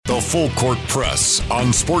Full Court Press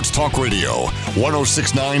on Sports Talk Radio,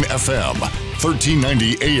 106.9 FM,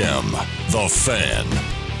 1390 AM. The Fan.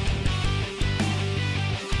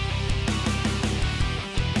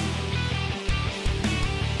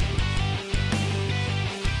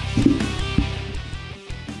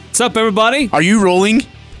 What's up, everybody? Are you rolling?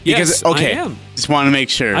 Yes, okay. I am. Just want to make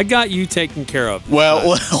sure. I got you taken care of.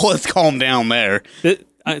 Well, let's calm down there.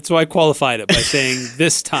 So I qualified it by saying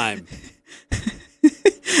this time.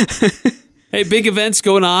 Hey, big events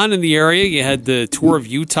going on in the area. You had the tour of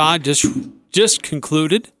Utah just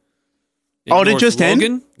concluded. Oh, did it just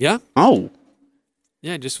end? Yeah. Oh.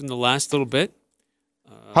 Yeah, just in the last little bit.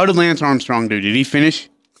 How did Lance Armstrong do? Did he finish?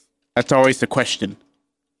 That's always the question.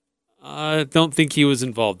 I don't think he was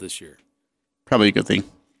involved this year. Probably a good thing.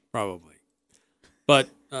 Probably. But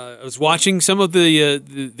I was watching some of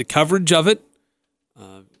the coverage of it,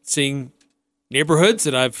 seeing neighborhoods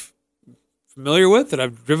that I've familiar with, that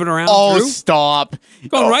I've driven around through. Oh, stop.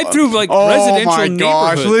 Going right through residential neighborhoods. Oh, my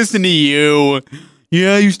gosh. Listen to you.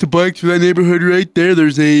 Yeah, I used to bike through that neighborhood right there.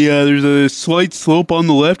 There's a slight slope on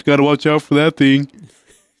the left. Got to watch out for that thing.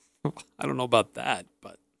 I don't know about that,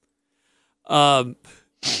 but...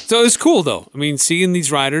 So it's cool, though. I mean, seeing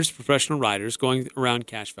these riders, professional riders, going around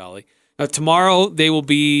Cache Valley. Now, tomorrow, they will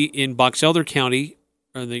be in Box Elder County,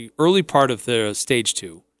 or the early part of their Stage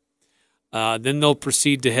 2. Then they'll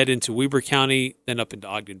proceed to head into Weber County, then up into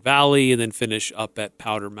Ogden Valley, and then finish up at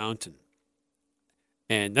Powder Mountain.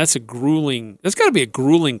 And that's got to be a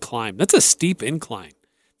grueling climb. That's a steep incline.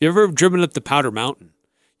 Have you ever driven up the Powder Mountain?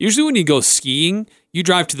 Usually when you go skiing, you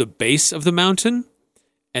drive to the base of the mountain,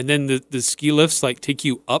 and then the ski lifts take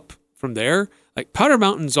you up from there. Like Powder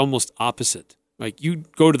Mountain's almost opposite. Like you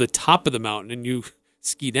go to the top of the mountain and you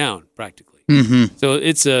ski down practically. Mm-hmm. So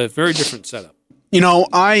it's a very different setup. You know,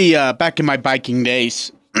 I back in my biking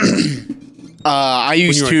days, I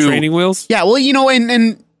used when you were on training wheels. Yeah, well, you know,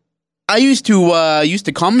 and I used to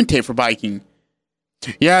commentate for biking.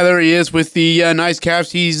 Yeah, there he is with the nice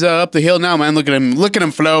calves. He's up the hill now, man. Look at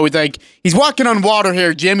him flow. He's walking on water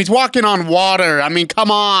here, Jim. He's walking on water. I mean,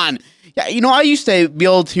 come on. Yeah, you know, I used to be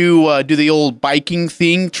able to do the old biking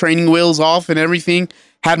thing, training wheels off and everything.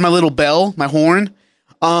 Had my little bell, my horn.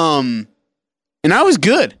 And I was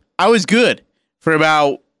good. For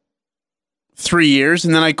about 3 years,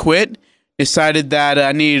 and then I quit. Decided that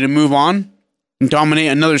I needed to move on and dominate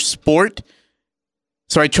another sport.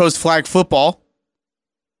 So I chose flag football.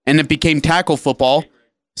 And it became tackle football,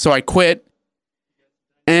 so I quit.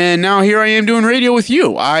 And now here I am doing radio with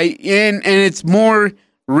you. And it's more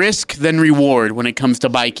risk than reward when it comes to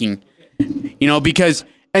biking. You know, because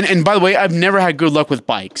and by the way, I've never had good luck with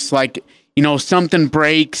bikes. Like, you know, something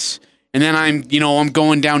breaks and then I'm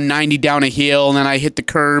going down 90 down a hill and then I hit the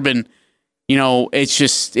curb and you know,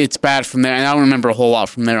 it's bad from there. And I don't remember a whole lot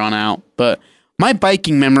from there on out. But my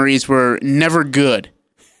biking memories were never good.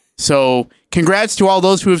 So, congrats to all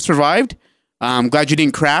those who have survived. I'm glad you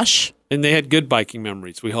didn't crash. And they had good biking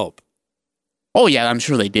memories, we hope. Oh, yeah, I'm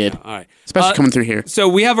sure they did. Yeah, all right. Especially coming through here. So,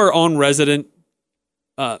 we have our own resident,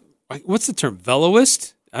 what's the term,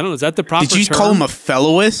 veloist? I don't know, is that the proper term? Did you call him a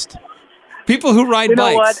felloist? People who ride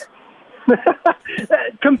bikes. Know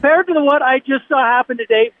what? Compared to what I just saw happen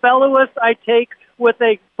today, felloist I take with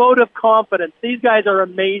a vote of confidence. These guys are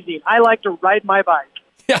amazing. I like to ride my bike.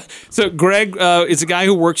 Yeah, so Greg is a guy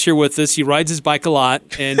who works here with us. He rides his bike a lot,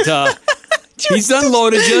 and he's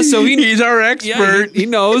unloaded you, so he's our expert. Yeah, he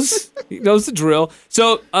knows the drill.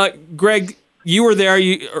 So, Greg, you were there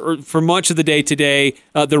for much of the day today.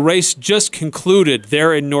 The race just concluded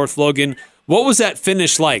there in North Logan. What was that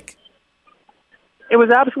finish like? It was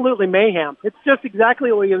absolutely mayhem. It's just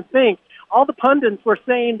exactly what you would think. All the pundits were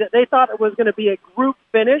saying that they thought it was going to be a group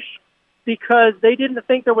finish, because they didn't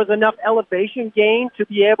think there was enough elevation gain to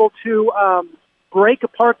be able to break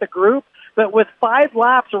apart the group. But with 5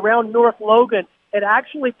 laps around North Logan, it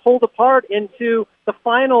actually pulled apart into the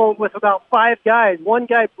final with about 5 guys. One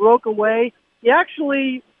guy broke away. He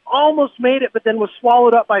actually almost made it, but then was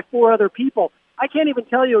swallowed up by 4 other people. I can't even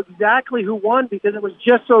tell you exactly who won because it was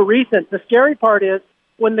just so recent. The scary part is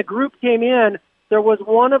when the group came in, there was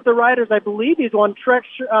one of the riders, I believe he's on Trek's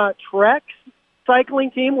cycling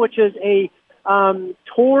team, which is a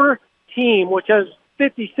tour team, which has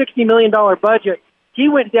 $50-60 million budget. He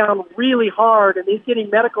went down really hard, and he's getting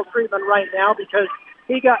medical treatment right now because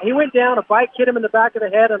he went down, a bike hit him in the back of the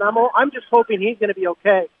head, and I'm just hoping he's going to be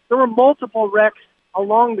okay. There were multiple wrecks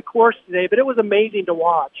along the course today, but it was amazing to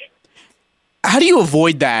watch. How do you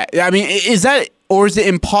avoid that? I mean, is it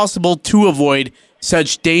impossible to avoid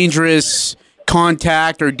such dangerous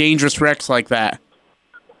contact or dangerous wrecks like that?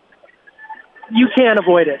 You can't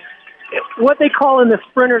avoid it. what they call in the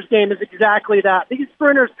sprinters game is exactly that. These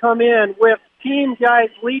sprinters come in with team guys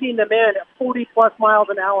leading them in at 40-plus miles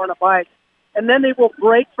an hour on a bike, and then they will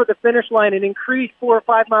break for the finish line and increase 4 or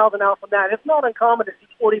 5 miles an hour from that. It's not uncommon to see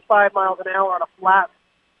 45 miles an hour on a flat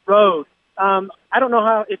road. I don't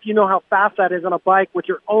know if you know how fast that is on a bike with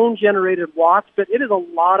your own generated watts, but it is a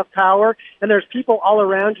lot of power, and there's people all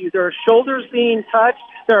around you. There are shoulders being touched.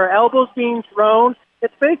 There are elbows being thrown.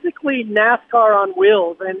 It's basically NASCAR on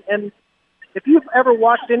wheels, and if you've ever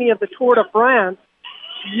watched any of the Tour de France,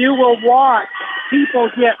 you will watch people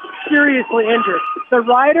get seriously injured. The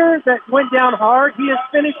rider that went down hard, he is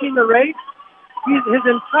finishing the race. His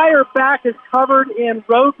entire back is covered in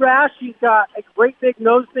road rash. He's got a great big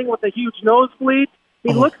nose thing with a huge nosebleed.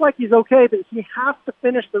 He looks like he's okay, but he has to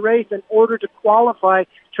finish the race in order to qualify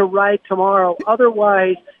to ride tomorrow.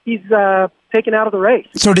 Otherwise, he's taken out of the race.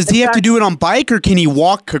 So does he have to do it on bike, or can he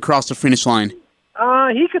walk across the finish line?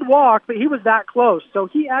 He could walk, but he was that close. So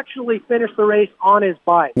he actually finished the race on his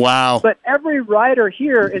bike. Wow. But every rider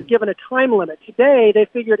here is given a time limit. Today, they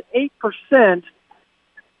figured 8%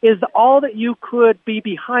 is all that you could be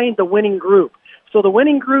behind the winning group. So the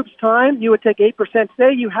winning group's time, you would take 8%.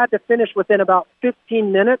 Say you had to finish within about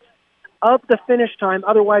 15 minutes of the finish time.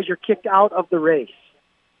 Otherwise, you're kicked out of the race.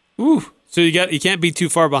 Ooh. So you can't be too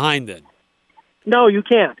far behind then. No, you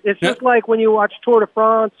can't. It's just like when you watch Tour de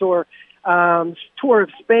France or Tour of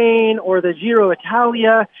Spain or the Giro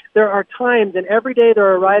Italia. There are times, and every day there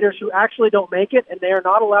are riders who actually don't make it, and they are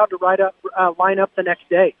not allowed to line up the next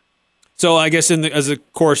day. So I guess as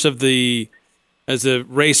the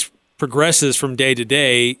race progresses from day to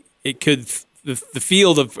day, it could the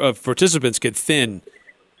field of participants could thin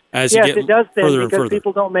as you get it does thin further and because further.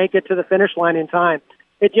 People don't make it to the finish line in time.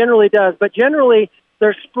 It generally does, but generally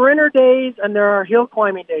there's sprinter days and there are hill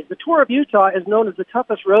climbing days. The Tour of Utah is known as the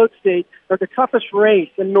toughest road state or the toughest race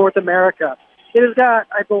in North America. It has got,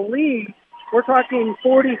 I believe, we're talking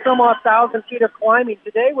 40-some-odd thousand feet of climbing.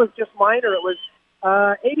 Today was just minor. It was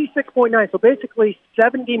 86.9, so basically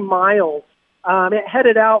 70 miles. It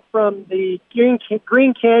headed out from the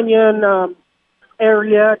Green Canyon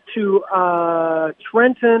area to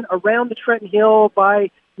Trenton, around the Trenton Hill by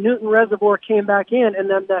Newton Reservoir, came back in. And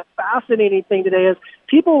then the fascinating thing today is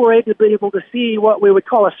people were able to see what we would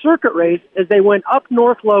call a circuit race as they went up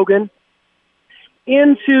North Logan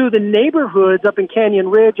into the neighborhoods up in Canyon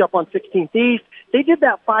Ridge, up on 16th East. They did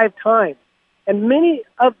that 5 times. And many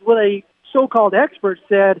of the so-called experts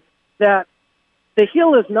said that the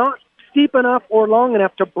hill is not steep enough or long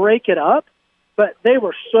enough to break it up, but they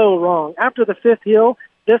were so wrong. After the 5th hill,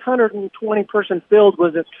 this 120-person field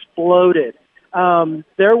was exploded.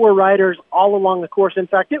 There were riders all along the course. In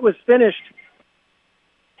fact, it was finished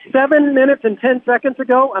 7 minutes and 10 seconds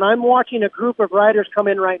ago, and I'm watching a group of riders come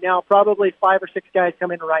in right now, probably 5 or 6 guys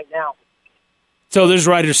come in right now. So there's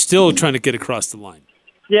riders still trying to get across the line.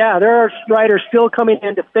 Yeah, there are riders still coming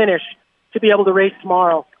in to finish to be able to race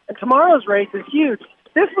tomorrow. And tomorrow's race is huge.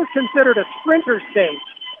 This was considered a sprinter stage.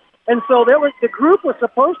 And so the group was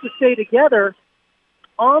supposed to stay together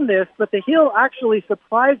on this, but the hill actually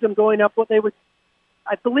surprised them going up what they would,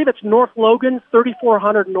 I believe it's North Logan,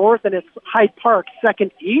 3,400 north, and it's Hyde Park,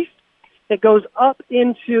 2nd east. It goes up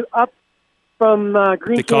from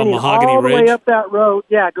Green Canyon all the way up that road.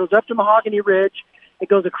 Yeah, it goes up to Mahogany Ridge. It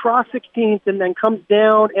goes across 16th and then comes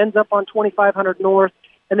down, ends up on 2,500 north,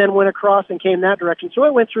 and then went across and came that direction. So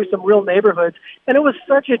it went through some real neighborhoods, and it was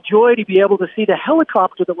such a joy to be able to see the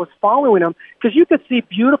helicopter that was following them, because you could see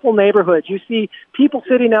beautiful neighborhoods. You see people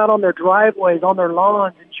sitting out on their driveways, on their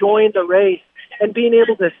lawns, enjoying the race, and being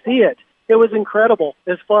able to see it. It was incredible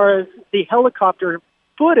as far as the helicopter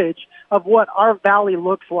footage of what our valley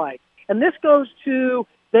looks like. And this goes to,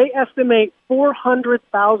 they estimate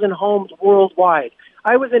 400,000 homes worldwide.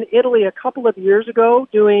 I was in Italy a couple of years ago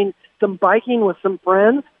doing some biking with some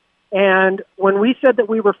friends, and when we said that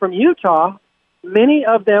we were from Utah, many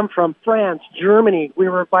of them from France, Germany, we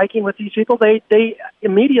were biking with these people, they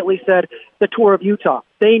immediately said the Tour of Utah.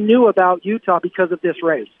 They knew about Utah because of this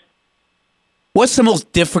race. What's the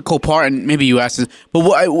most difficult part, and maybe you asked this,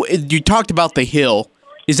 but you talked about the hill.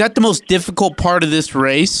 Is that the most difficult part of this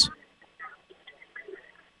race?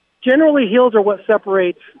 Generally, hills are what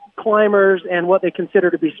separates climbers and what they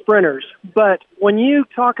consider to be sprinters. But when you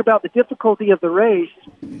talk about the difficulty of the race,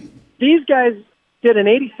 these guys did an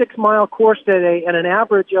 86-mile course today and an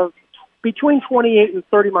average of between 28 and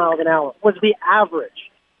 30 miles an hour was the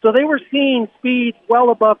average. So they were seeing speeds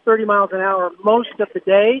well above 30 miles an hour most of the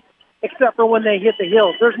day, except for when they hit the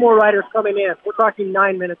hills. There's more riders coming in. We're talking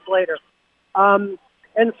 9 minutes later.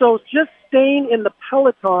 And so just staying in the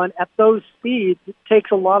peloton at those speeds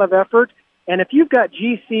takes a lot of effort. And if you've got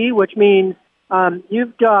GC, which means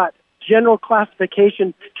you've got general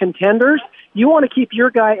classification contenders, you want to keep your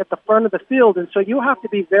guy at the front of the field, and so you have to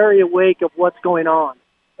be very awake of what's going on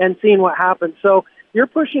and seeing what happens. So you're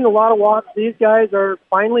pushing a lot of watts. These guys are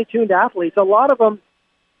finely tuned athletes. A lot of them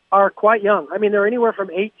are quite young. I mean, they're anywhere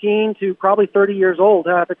from 18 to probably 30 years old.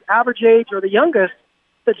 If it's average age, or the youngest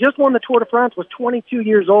that just won the Tour de France was 22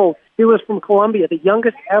 years old. He was from Colombia, the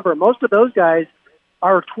youngest ever. Most of those guys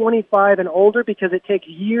are 25 and older because it takes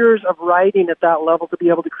years of riding at that level to be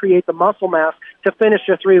able to create the muscle mass to finish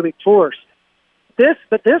a 3-week tour.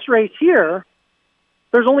 But this race here,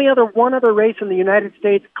 there's only one other race in the United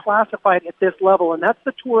States classified at this level, and that's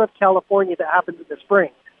the Tour of California that happens in the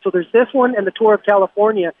spring. So there's this one and the Tour of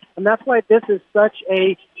California, and that's why this is such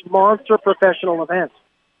a monster professional event.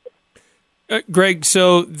 Greg,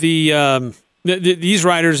 so these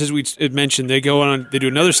riders, as we had mentioned, they go on. They do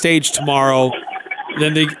another stage tomorrow.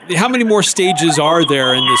 Then how many more stages are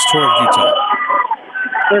there in this Tour of Utah?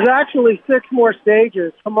 There's actually 6 more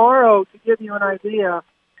stages. Tomorrow, to give you an idea,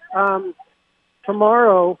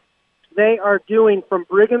 tomorrow they are doing from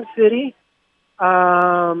Brigham City,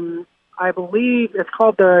 I believe it's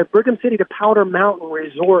called the Brigham City to Powder Mountain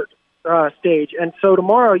Resort stage. And so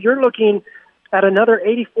tomorrow you're looking at another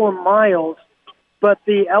 84 miles, but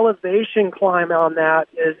the elevation climb on that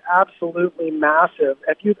is absolutely massive.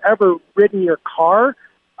 If you've ever ridden your car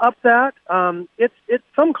up that, it's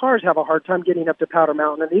some cars have a hard time getting up to Powder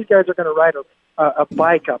Mountain, and these guys are going to ride a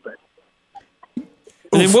bike up it.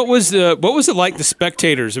 And then what was it like, the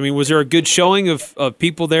spectators? I mean, was there a good showing of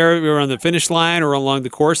people there who were on the finish line or along the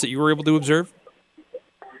course that you were able to observe?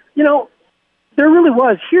 You know, there really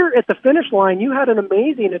was. Here at the finish line, you had an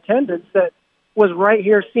amazing attendance that was right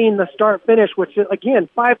here seeing the start-finish, which, again,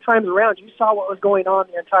 5 times around, you saw what was going on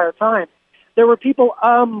the entire time. There were people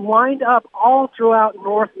lined up all throughout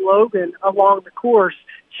North Logan along the course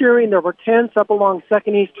cheering. There were tents up along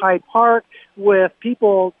 2nd East Hyde Park with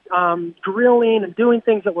people grilling and doing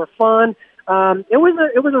things that were fun. It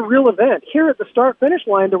was a real event. Here at the start-finish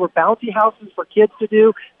line, there were bouncy houses for kids to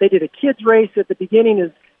do. They did a kids race at the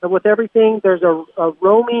beginning with everything. There's a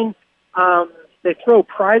roaming. They throw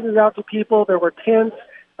prizes out to people. There were tents,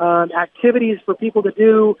 activities for people to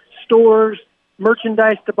do, stores,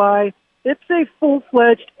 merchandise to buy. It's a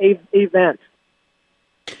full-fledged event.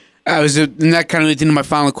 And that kind of leads into my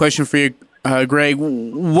final question for you, Greg.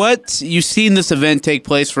 You've seen this event take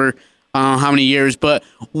place for how many years, but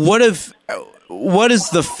what is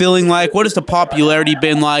the feeling like? What has the popularity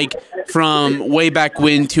been like from way back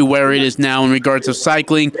when to where it is now in regards of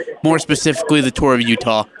cycling, more specifically the Tour of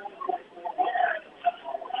Utah?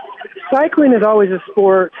 Cycling is always a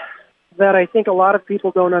sport that I think a lot of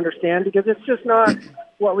people don't understand because it's just not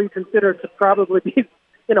what we consider to probably be,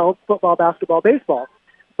 football, basketball, baseball.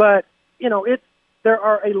 But, there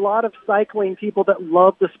are a lot of cycling people that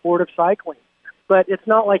love the sport of cycling. But it's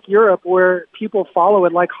not like Europe where people follow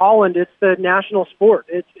it. Like Holland, it's the national sport.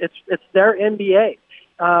 It's their NBA.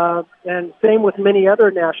 And same with many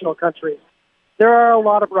other national countries. There are a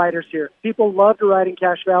lot of riders here. People love to ride in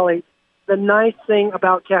Cache Valley. The nice thing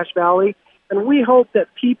about Cache Valley, and we hope that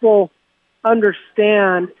people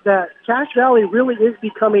understand that Cache Valley really is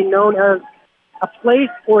becoming known as a place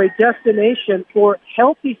or a destination for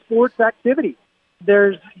healthy sports activity.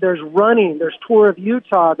 There's running, there's Tour of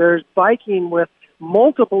Utah, there's biking with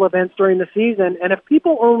multiple events during the season. And if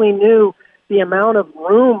people only knew the amount of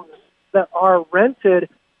rooms that are rented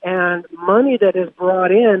and money that is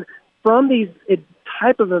brought in from these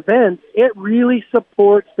type of events, it really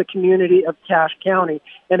supports the community of Cache County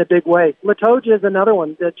in a big way. Latoja is another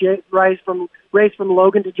one that race from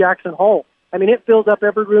Logan to Jackson Hole. I mean, it fills up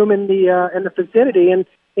every room in the vicinity and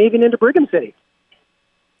even into Brigham City.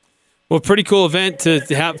 Well, pretty cool event to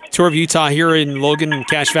have Tour of Utah here in Logan and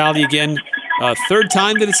Cache Valley again. 3rd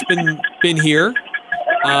time that it's been here.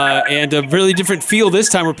 And a really different feel this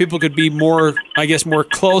time where people could be more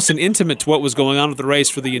close and intimate to what was going on with the race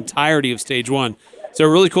for the entirety of Stage 1. So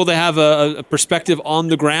really cool to have a perspective on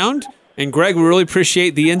the ground. And Greg, we really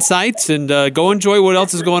appreciate the insights, and go enjoy what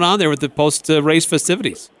else is going on there with the post-race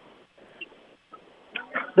festivities.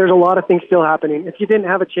 There's a lot of things still happening. If you didn't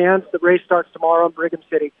have a chance, the race starts tomorrow in Brigham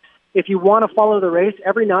City. If you want to follow the race,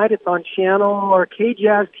 every night it's on channel or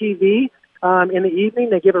KJazz TV. In the evening,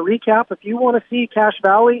 they give a recap. If you want to see Cache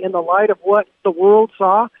Valley in the light of what the world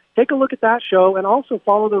saw, take a look at that show and also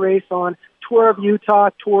follow the race on Tour of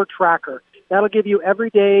Utah Tour Tracker. That'll give you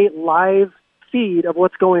everyday live feed of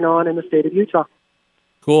what's going on in the state of Utah.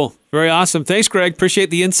 Cool. Very awesome. Thanks, Greg. Appreciate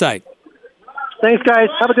the insight. Thanks, guys.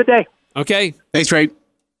 Have a good day. Okay. Thanks, Greg.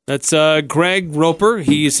 That's Greg Roper.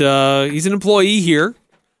 He's an employee here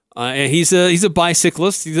And he's a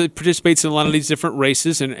bicyclist. He participates in a lot of these different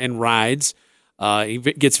races and rides. He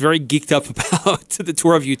gets very geeked up about the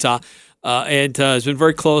Tour of Utah, and has been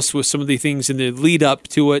very close with some of the things in the lead up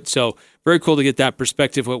to it. So very cool to get that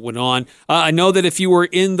perspective of what went on. I know that if you were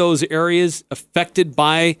in those areas affected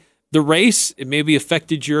by the race, it maybe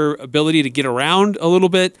affected your ability to get around a little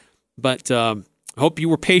bit, but I hope you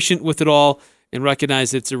were patient with it all and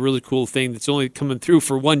recognize it's a really cool thing that's only coming through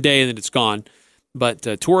for one day and then it's gone. But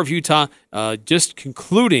Tour of Utah just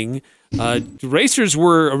concluding. The racers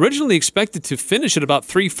were originally expected to finish at about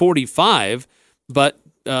 3:45, but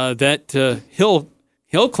that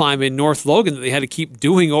hill climb in North Logan that they had to keep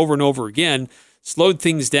doing over and over again slowed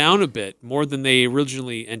things down a bit, more than they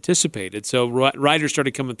originally anticipated. So riders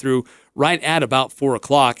started coming through right at about 4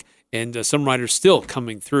 o'clock, and some riders still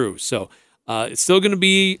coming through. So it's still going to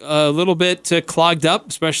be a little bit clogged up,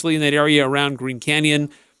 especially in that area around Green Canyon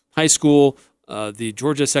High School, the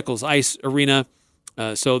George S. Eccles Ice Arena.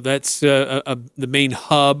 So that's the main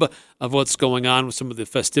hub of what's going on with some of the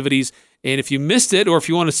festivities. And if you missed it, or if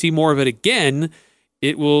you want to see more of it again,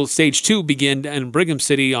 Stage 2 begin in Brigham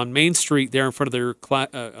City on Main Street there in front of their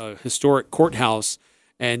historic courthouse.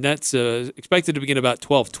 And that's expected to begin about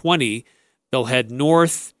 12:20. They'll head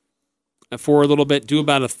north for a little bit, do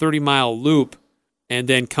about a 30-mile loop, and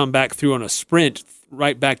then come back through on a sprint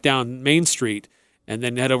right back down Main Street, and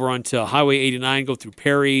then head over onto Highway 89, go through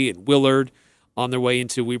Perry and Willard on their way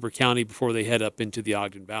into Weber County before they head up into the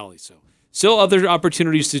Ogden Valley. So still other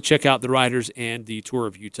opportunities to check out the riders and the Tour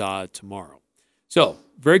of Utah tomorrow. So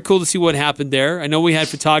very cool to see what happened there. I know we had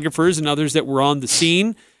photographers and others that were on the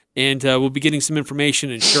scene, and we'll be getting some information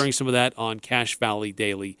and sharing some of that on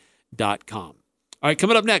CacheValleyDaily.com. All right,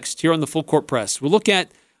 coming up next here on the Full Court Press, we'll look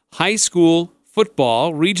at high school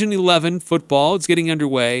football. Region 11 football is getting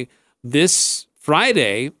underway this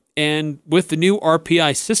Friday, and with the new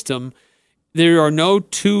RPI system, there are no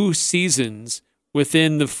 2 seasons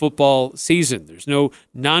within the football season. There's no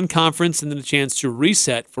non-conference and then a chance to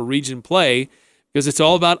reset for region play because it's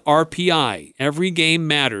all about RPI. Every game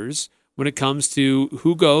matters when it comes to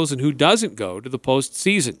who goes and who doesn't go to the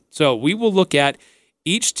postseason. So we will look at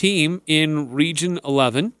each team in Region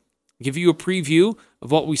 11, give you a preview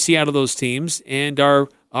of what we see out of those teams and our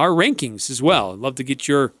rankings as well. I'd love to get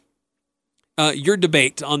your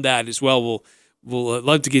debate on that as well. We'll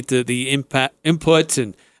love to get the input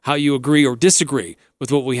and how you agree or disagree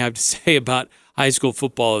with what we have to say about high school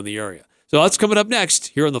football in the area. So that's coming up next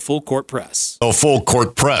here on the Full Court Press. The Full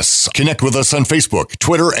Court Press. Connect with us on Facebook,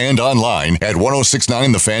 Twitter, and online at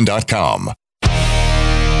 1069thefan.com.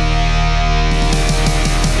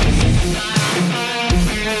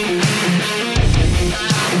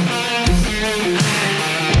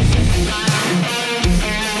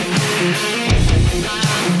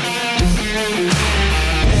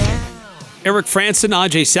 Eric Frandsen,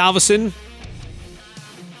 Ajay Salvesen,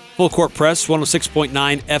 Full Court Press, 106.9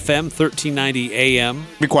 FM, 1390 AM.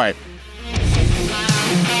 Be quiet.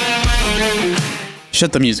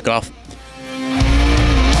 Shut the music off.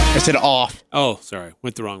 I said off. Oh, sorry.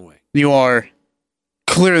 Went the wrong way. You are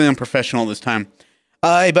clearly unprofessional this time.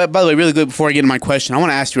 But by the way, really good, before I get to my question, I want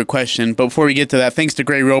to ask you a question. But before we get to that, thanks to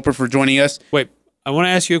Gray Roper for joining us. Wait, I want to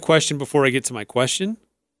ask you a question before I get to my question.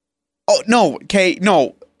 Oh, no. Okay,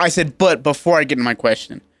 no. I said, but before I get to my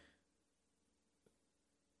question.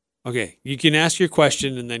 Okay, you can ask your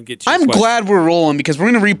question and then get to your I'm question. glad we're rolling because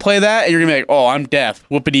we're going to replay that and you're going to be like, oh, I'm deaf.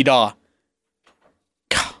 Whoopity-daw.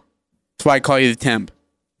 That's why I call you the temp.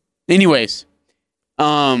 Anyways,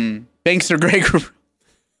 thanks to Greg.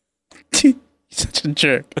 Such a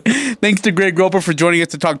jerk. Thanks to Greg Roper for joining us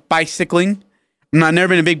to talk bicycling. I've never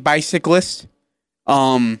been a big bicyclist,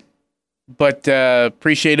 but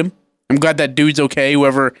appreciate him. I'm glad that dude's okay,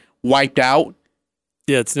 whoever wiped out.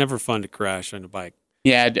 Yeah, it's never fun to crash on a bike.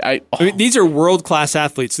 Yeah, I mean, these are world-class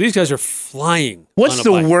athletes. These guys are flying. What's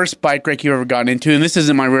the worst bike wreck you've ever gotten into? And this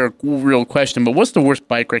isn't my real question, but what's the worst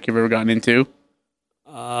bike wreck you've ever gotten into?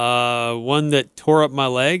 One that tore up my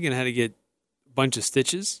leg and had to get a bunch of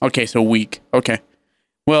stitches. Okay, so weak. Okay.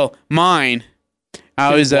 Well, mine,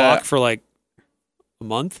 I was walk for like a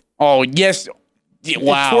month. Oh, yes.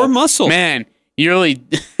 Wow. Tore muscle. Man, you're really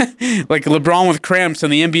like LeBron with cramps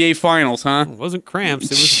in the NBA Finals, huh? It wasn't cramps.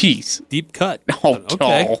 It was Jeez. Deep cut. Oh,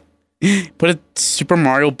 okay. Put a Super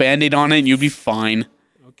Mario Band-Aid on it and you'd be fine.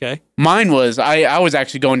 Okay. Mine was, I was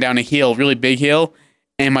actually going down a hill, really big hill,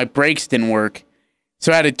 and my brakes didn't work.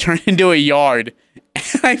 So I had to turn into a yard.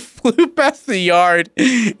 And I flew past the yard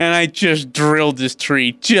and I just drilled this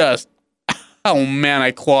tree. Oh man, I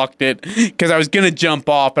clocked it. Because I was going to jump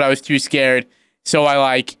off, but I was too scared. So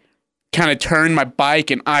I kind of turned my bike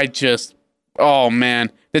and I just, oh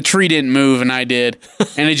man, The tree didn't move, and I did,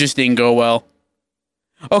 and it just didn't go well.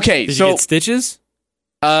 Okay, Did so you get stitches?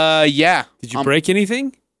 yeah. Did you break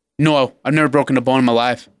anything? No, I've never broken a bone in my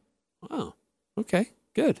life. Oh, okay,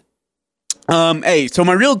 good. Hey, so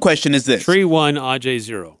my real question is this: Tree 1, Ajay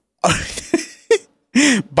 0.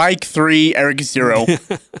 Bike 3, Eric 0.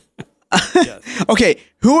 Yes. Okay,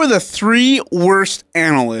 who are the 3 worst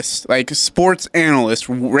analysts, like sports analysts,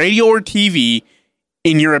 radio or TV,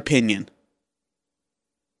 in your opinion?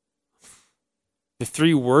 The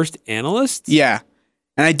 3 worst analysts? Yeah,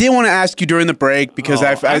 and I did want to ask you during the break because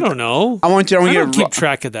I don't know. I want you. I don't keep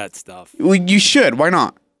track of that stuff. Well, you should. Why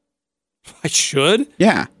not? I should?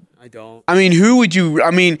 Yeah. I don't. I mean, who would you?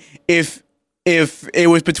 I mean, if it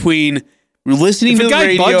was between listening to the radio,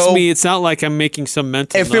 if a guy bugs me, it's not like I'm making some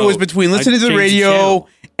mental. If it was between listening to the radio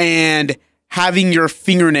and having your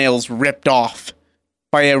fingernails ripped off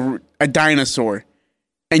by a dinosaur,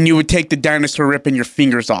 and you would take the dinosaur ripping your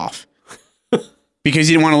fingers off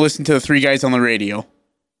because you didn't want to listen to the 3 guys on the radio.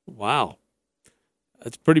 Wow,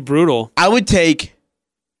 that's pretty brutal. I would take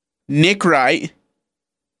Nick Wright,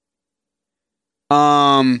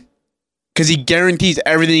 because he guarantees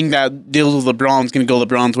everything that deals with LeBron is going to go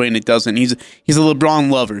LeBron's way, and it doesn't. He's a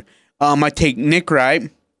LeBron lover. I take Nick Wright.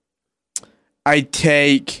 I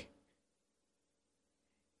take,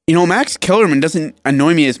 Max Kellerman doesn't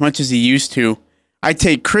annoy me as much as he used to. I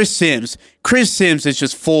take Chris Sims. Chris Sims is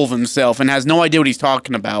just full of himself and has no idea what he's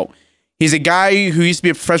talking about. He's a guy who used to be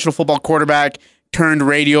a professional football quarterback, turned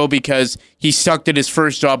radio because he sucked at his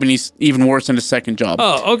first job, and he's even worse in his second job.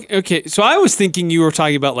 Oh, okay. So I was thinking you were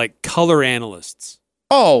talking about like color analysts.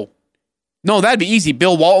 Oh, no, that'd be easy.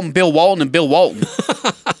 Bill Walton, and Bill Walton.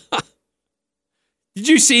 Did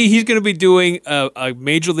you see he's going to be doing a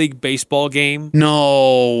Major League Baseball game?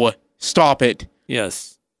 No, stop it.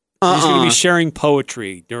 Yes. He's going to be sharing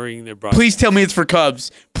poetry during their broadcast. Please tell me it's for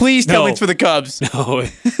Cubs. Please tell me it's for the Cubs. No.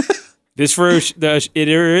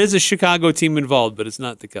 There is a Chicago team involved, but it's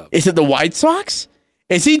not the Cubs. Is it the White Sox?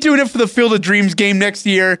 Is he doing it for the Field of Dreams game next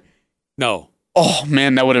year? No. Oh,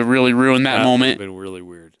 man, that would have really ruined that moment. That would have been really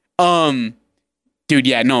weird. Dude,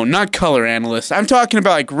 yeah, no, not color analysts. I'm talking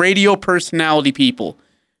about like radio personality people.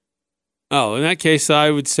 Oh, in that case,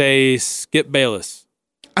 I would say Skip Bayless.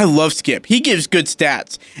 I love Skip. He gives good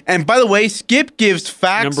stats. And by the way, Skip gives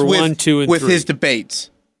facts Number 1, 2, and with 3. his debates.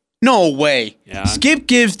 No way. Yeah. Skip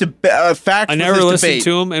gives facts I with never his listen debate.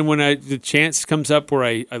 to him, and when the chance comes up where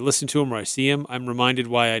I listen to him or I see him, I'm reminded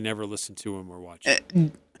why I never listened to him or watched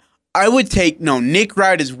him. I would take, Nick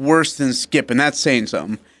Wright is worse than Skip, and that's saying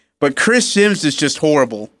something. But Chris Sims is just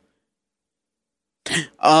horrible.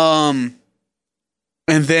 And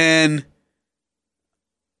then,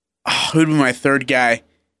 who'd be my third guy?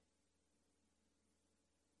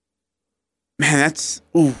 Man, that's,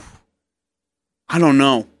 I don't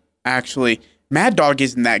know, actually. Mad Dog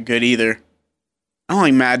isn't that good either. I don't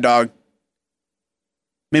like Mad Dog.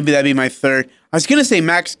 Maybe that'd be my third. I was going to say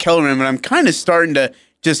Max Kellerman, but I'm kind of starting to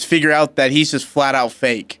just figure out that he's just flat out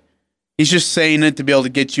fake. He's just saying it to be able to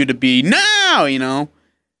get you to be, no,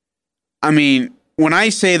 I mean, when I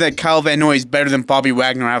say that Kyle Van Noy is better than Bobby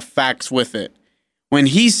Wagner, I have facts with it. When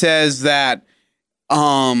he says that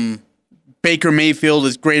Baker Mayfield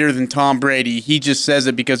is greater than Tom Brady, he just says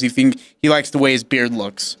it because he likes the way his beard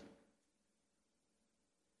looks.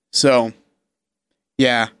 So,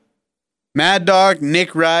 yeah. Mad Dog,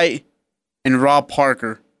 Nick Wright, and Rob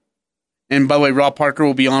Parker. And by the way, Rob Parker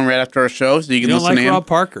will be on right after our show, so you can listen to him. Rob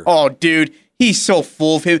Parker? Oh, dude, he's so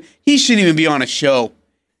full of him. He shouldn't even be on a show.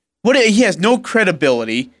 He has no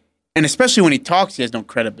credibility, and especially when he talks, he has no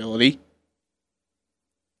credibility.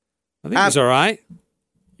 I think he's all right.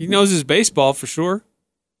 He knows his baseball for sure.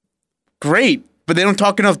 Great, but they don't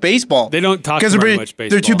talk enough baseball. They don't talk very much baseball.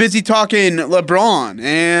 They're too busy talking LeBron.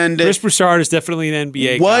 And Chris Broussard is definitely an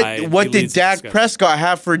NBA guy. What did Dak Prescott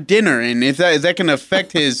have for dinner, and is that going to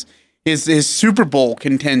affect his Super Bowl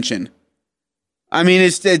contention? I mean,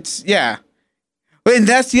 it's yeah. And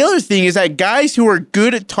that's the other thing is that guys who are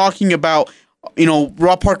good at talking about,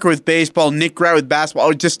 Rob Parker with baseball, Nick Wright with basketball,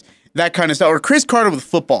 or just that kind of stuff, or Chris Carter with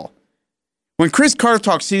football. When Chris Carter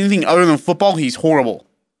talks anything other than football, he's horrible.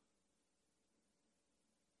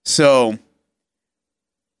 So,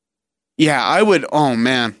 yeah, I would. Oh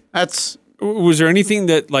man, that's. Was there anything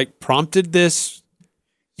that prompted this?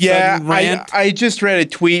 Yeah, rant? I just read a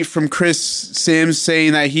tweet from Chris Sims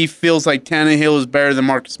saying that he feels like Tannehill is better than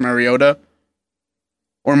Marcus Mariota,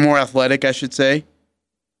 or more athletic, I should say.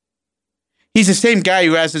 He's the same guy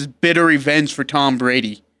who has this bitter revenge for Tom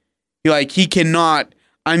Brady. He cannot.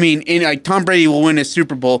 I mean, Tom Brady will win a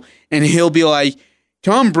Super Bowl, and he'll be like,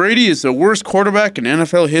 Tom Brady is the worst quarterback in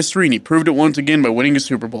NFL history, and he proved it once again by winning a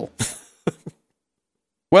Super Bowl.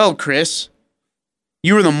 Well, Chris,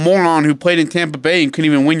 you were the moron who played in Tampa Bay and couldn't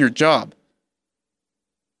even win your job.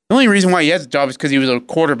 The only reason why he has a job is because he was a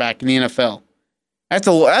quarterback in the NFL. That's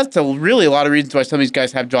really a lot of reasons why some of these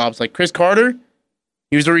guys have jobs. Like Chris Carter,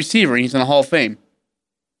 he was a receiver, and he's in the Hall of Fame.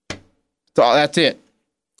 So that's it.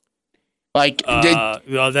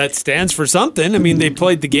 Well, that stands for something. I mean, they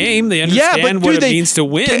played the game. They understand what it means to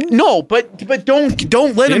win. No, but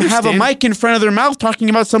don't let them have a mic in front of their mouth talking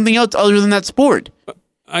about something else other than that sport.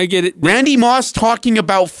 I get it. Randy Moss talking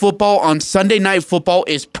about football on Sunday Night Football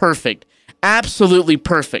is perfect. Absolutely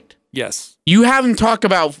perfect. Yes. You have him talk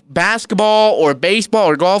about basketball or baseball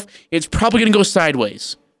or golf, it's probably going to go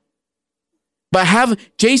sideways. But have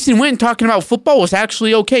Jason Witten talking about football was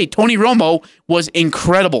actually okay. Tony Romo was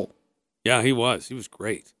incredible. Yeah, he was. He was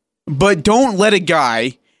great. But don't let a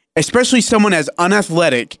guy, especially someone as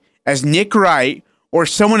unathletic as Nick Wright or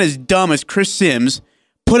someone as dumb as Chris Sims,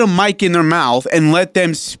 put a mic in their mouth and let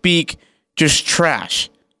them speak just trash.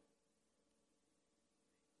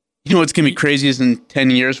 You know what's going to be crazy is in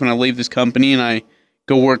 10 years when I leave this company and I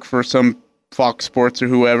go work for some Fox Sports or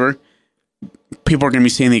whoever, people are going to be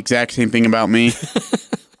saying the exact same thing about me.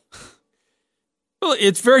 Well,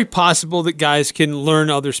 it's very possible that guys can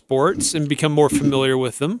learn other sports and become more familiar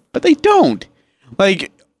with them. But they don't.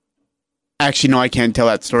 Actually, no, I can't tell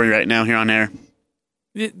that story right now here on air.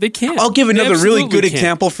 They can't. I'll give another really good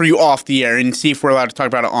example for you off the air and see if we're allowed to talk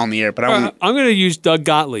about it on the air. But I'm going to use Doug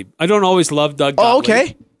Gottlieb. I don't always love Doug Gottlieb. Oh,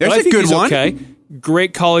 okay. There's a good one. Okay.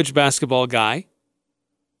 Great college basketball guy.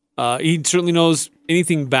 He certainly knows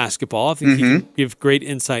anything basketball. I think he can give great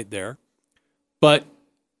insight there. But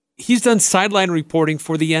he's done sideline reporting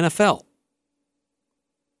for the NFL.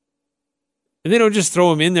 And they don't just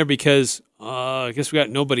throw him in there because I guess we got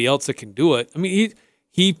nobody else that can do it. I mean,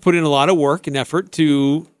 he put in a lot of work and effort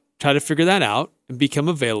to try to figure that out and become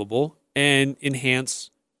available and enhance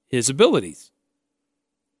his abilities.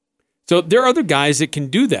 So there are other guys that can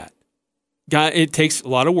do that. It takes a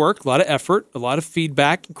lot of work, a lot of effort, a lot of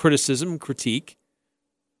feedback and criticism and critique.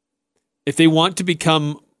 If they want to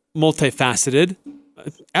become multifaceted,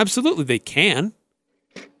 absolutely they can.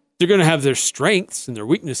 They're going to have their strengths and their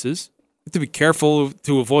weaknesses. You have to be careful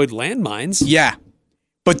to avoid landmines. Yeah,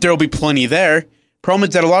 but there'll be plenty there. Problem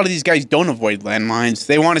is that a lot of these guys don't avoid landmines.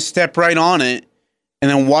 They want to step right on it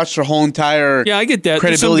and then watch their whole entire I get that.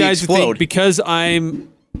 credibility Some guys explode. Who think because I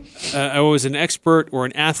was an expert or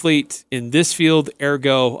an athlete in this field,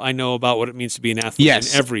 ergo I know about what it means to be an athlete in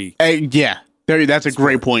every that's a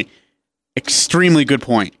great point. Extremely good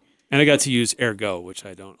point. And I got to use ergo, which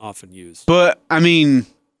I don't often use. But, I mean,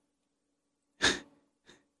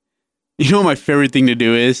 you know what my favorite thing to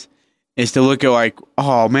do is to look at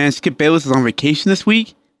oh man, Skip Bayless is on vacation this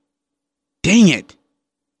week? Dang it.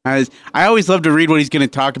 I always love to read what he's going to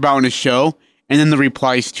talk about on his show and then the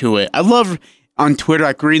replies to it. I love on Twitter,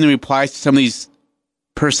 reading the replies to some of these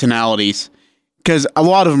personalities because a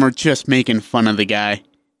lot of them are just making fun of the guy.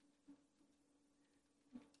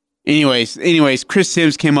 Anyways, Chris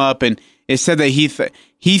Sims came up and it said that he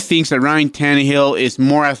thinks that Ryan Tannehill is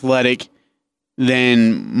more athletic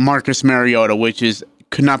than Marcus Mariota, which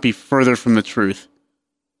could not be further from the truth.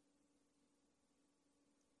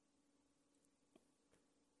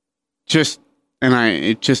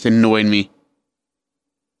 It just annoyed me.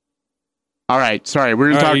 All right, sorry, we're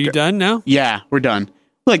gonna talk. Are you done now? Yeah, we're done.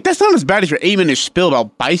 Look, that's not as bad as your 8-minute spiel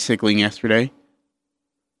about bicycling yesterday.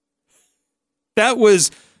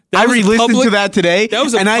 I re-listened to that today,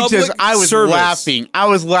 and I was service. Laughing. I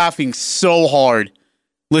was laughing so hard.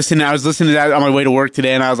 I was listening to that on my way to work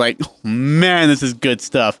today, and I was like, oh, man, this is good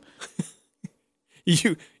stuff.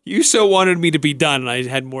 You so wanted me to be done, and I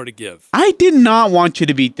had more to give. I did not want you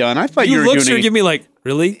to be done. I thought you were doing it. Give me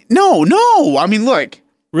really? No. I mean, look.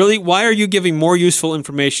 Really? Why are you giving more useful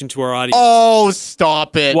information to our audience? Oh,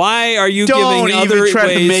 stop it. Why are you giving other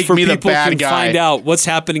ways for people to find out what's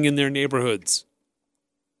happening in their neighborhoods?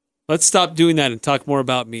 Let's stop doing that and talk more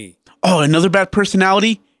about me. Oh, another bad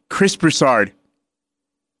personality? Chris Broussard.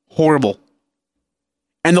 Horrible.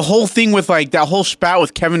 And the whole thing with that whole spat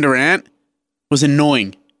with Kevin Durant was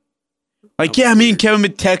annoying. Me and Kevin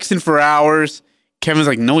been texting for hours. Kevin's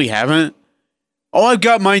like, no, we haven't. Oh, I've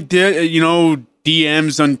got my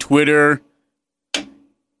DMs on Twitter.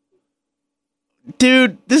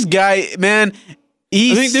 Dude, this guy, man,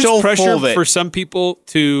 he's I think there's so pressure full of it. for some people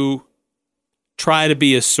to try to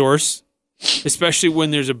be a source, especially when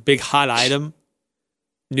there's a big hot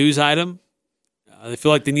news item. They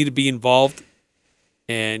feel like they need to be involved.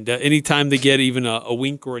 And anytime they get even a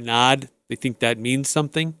wink or a nod, they think that means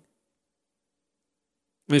something.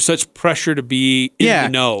 There's such pressure to be in the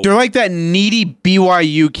know. They're like that needy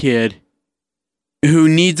BYU kid who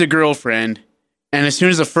needs a girlfriend, and as soon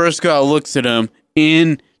as the first girl looks at him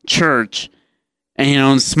in church, and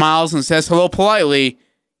and smiles and says hello politely,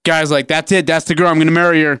 guy's like, "That's it. That's the girl. I'm going to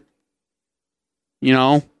marry her."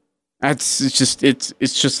 It's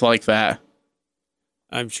just like that.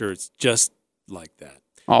 I'm sure it's just like that.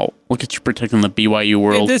 Oh, look at you protecting the BYU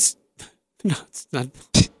world. No, it's not.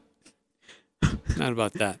 Not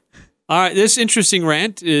about that. All right, this interesting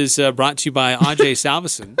rant is brought to you by Ajay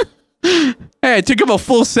Salvesen. Hey, I took up a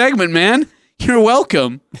full segment, man. You're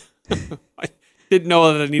welcome. I didn't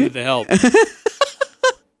know that I needed the help.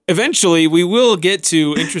 Eventually, we will get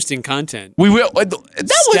to interesting content. We will. That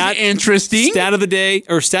was interesting. Stat of the day,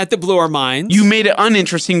 or stat that blew our minds. You made it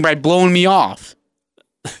uninteresting by blowing me off.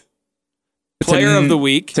 Player of the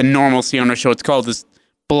week. It's a normalcy on our show. It's called this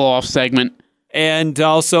blow-off segment. And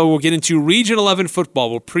also, we'll get into Region 11 football.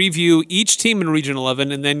 We'll preview each team in Region 11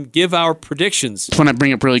 and then give our predictions. It's when I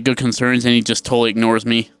bring up really good concerns and he just totally ignores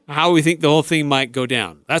me. How we think the whole thing might go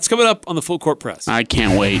down. That's coming up on the Full Court Press. I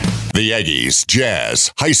can't wait. The Aggies,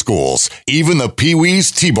 Jazz, high schools, even the Pee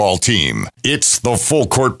Wees T-ball team. It's the Full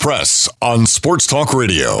Court Press on Sports Talk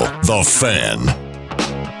Radio, The Fan.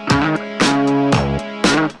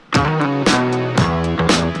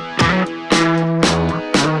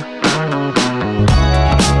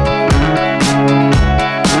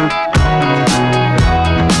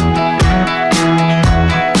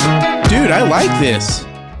 I like this.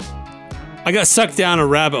 I got sucked down a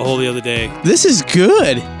rabbit hole the other day. This is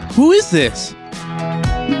good. Who is this?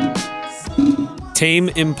 Tame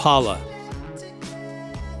Impala.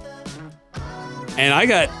 And I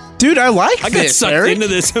got sucked into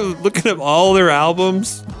this, looking up all their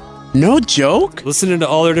albums. No joke. Listening to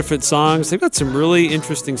all their different songs. They've got some really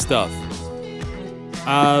interesting stuff.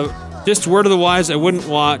 Just word of the wise, I wouldn't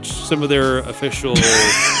watch some of their official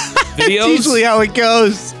videos. That's usually how it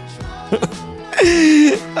goes.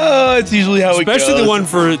 It's usually how it goes. Especially the one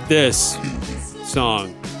for this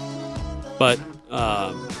song. But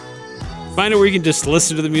find it where you can just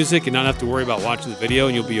listen to the music and not have to worry about watching the video,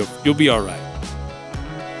 and you'll be all right.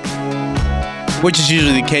 Which is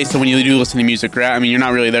usually the case. So when you do listen to music, right? I mean, you're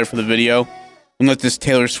not really there for the video, unless it's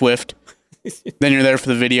Taylor Swift. Then you're there for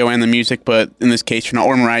the video and the music. But in this case, you're not.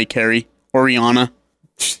 Or Mariah Carey or Rihanna.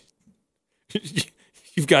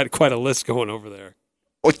 You've got quite a list going over there.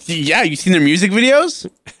 Oh, yeah, you seen their music videos?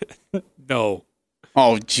 No.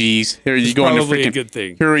 Oh, jeez. Here you go into freaking. A good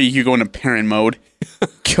thing. Here you go into parent mode.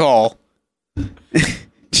 Call.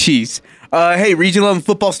 Jeez. Hey, Region 11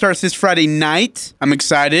 football starts this Friday night. I'm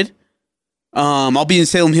excited. I'll be in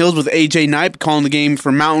Salem Hills with AJ Knight calling the game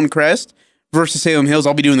for Mountain Crest versus Salem Hills.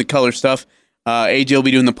 I'll be doing the color stuff. AJ will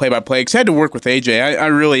be doing the play-by-play. Excited to work with AJ. I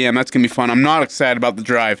really am. That's going to be fun. I'm not excited about the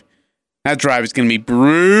drive. That drive is going to be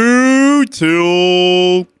brutal.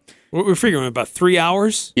 We're figuring about 3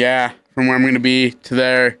 hours? Yeah, from where I'm going to be to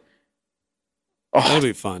there. Oh, that'll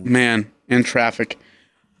be fun. Man, in traffic.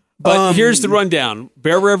 But here's the rundown.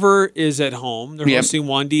 Bear River is at home. They're hosting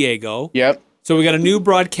Juan Diego. Yep. So we got a new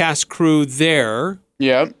broadcast crew there.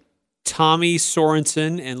 Yep. Tommy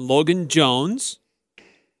Sorensen and Logan Jones.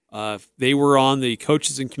 They were on the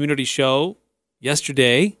Coaches and Community Show last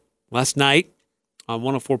night. On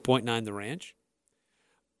 104.9 The Ranch.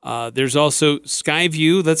 There's also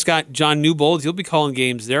Skyview. That's got John Newbold. He'll be calling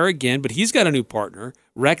games there again, but he's got a new partner.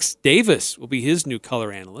 Rex Davis will be his new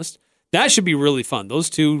color analyst. That should be really fun. Those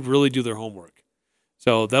two really do their homework.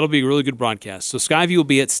 So that'll be a really good broadcast. So Skyview will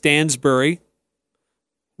be at Stansbury.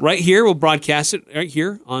 Right here, we'll broadcast it right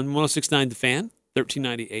here on 106.9 The Fan,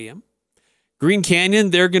 1390 AM. Green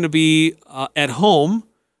Canyon, they're going to be at home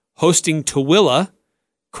hosting Tooele.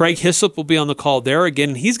 Craig Hislop will be on the call there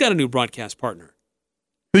again. He's got a new broadcast partner.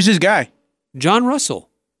 Who's his guy? John Russell.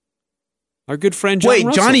 Our good friend John Russell.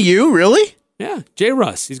 Wait, Johnny U? Really? Yeah, Jay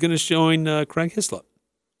Russ. He's going to join Craig Hislop.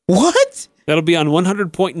 What? That'll be on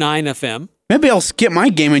 100.9 FM. Maybe I'll skip my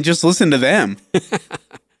game and just listen to them.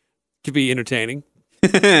 Could be entertaining.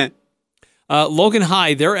 Logan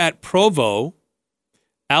High, they're at Provo.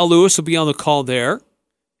 Al Lewis will be on the call there.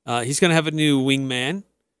 He's going to have a new wingman.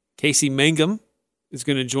 Casey Mangum is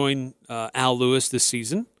going to join Al Lewis this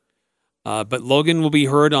season. But Logan will be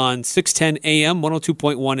heard on 610 AM,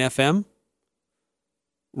 102.1 FM.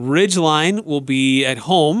 Ridgeline will be at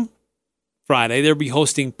home Friday. They'll be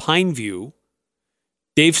hosting Pineview.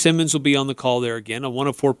 Dave Simmons will be on the call there again on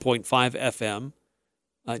 104.5 FM.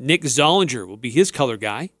 Nick Zollinger will be his color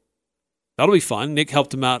guy. That'll be fun. Nick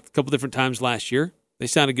helped him out a couple different times last year. They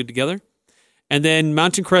sounded good together. And then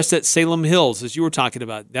Mountain Crest at Salem Hills, as you were talking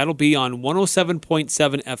about. That'll be on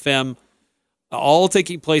 107.7 FM. all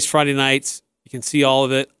taking place Friday nights. You can see all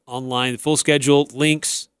of it online, the full schedule,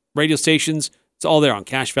 links, radio stations. It's all there on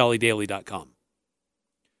CashValleyDaily.com.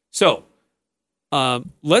 So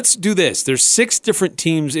let's do this. There's 6 different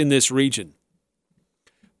teams in this region.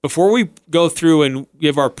 Before we go through and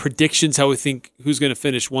give our predictions, how we think who's going to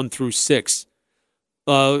finish 1 through 6,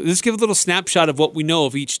 let's give a little snapshot of what we know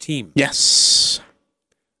of each team. Yes.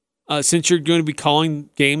 Since you're going to be calling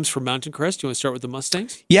games for Mountain Crest, do you want to start with the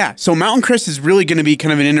Mustangs? Yeah, so Mountain Crest is really going to be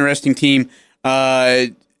kind of an interesting team.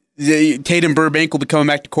 Tatum Burbank will be coming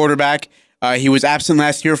back to quarterback. He was absent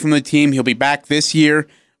last year from the team. He'll be back this year.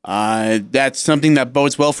 That's something that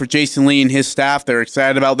bodes well for Jason Lee and his staff. They're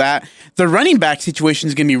excited about that. The running back situation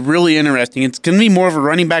is going to be really interesting. It's going to be more of a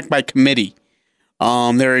running back by committee.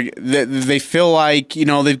 They feel like,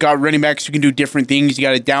 they've got running backs who can do different things. You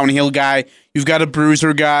got a downhill guy, you've got a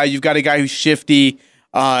bruiser guy, you've got a guy who's shifty,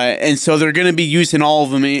 and so they're going to be using all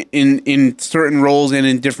of them in certain roles and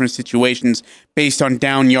in different situations based on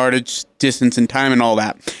down yardage, distance, and time and all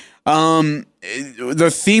that.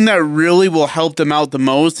 The thing that really will help them out the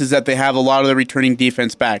most is that they have a lot of the returning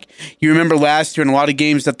defense back. You remember last year in a lot of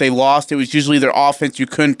games that they lost, it was usually their offense you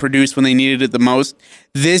couldn't produce when they needed it the most.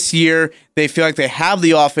 This year, they feel like they have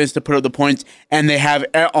the offense to put up the points, and they have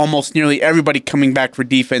almost nearly everybody coming back for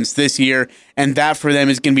defense this year, and that for them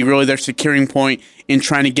is going to be really their securing point in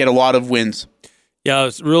trying to get a lot of wins. Yeah,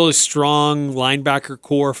 it's a really strong linebacker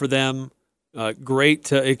core for them.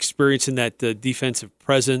 Great experience in that defensive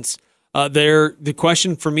presence. The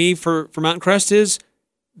question for me for Mountain Crest is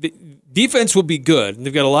the defense will be good, and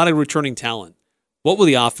they've got a lot of returning talent. What will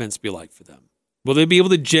the offense be like for them? Will they be able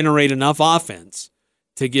to generate enough offense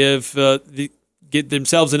to get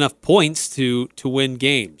themselves enough points to win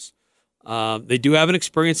games? They do have an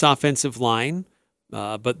experienced offensive line,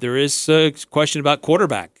 but there is a question about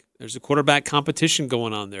quarterback. There's a quarterback competition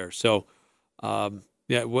going on there. So,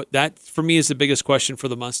 that for me is the biggest question for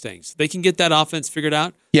the Mustangs. They can get that offense figured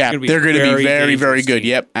out. Yeah, they're going to be very, very good.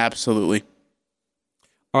 Yep, absolutely.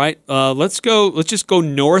 All right, let's just go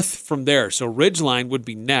north from there. So Ridgeline would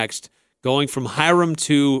be next, going from Hiram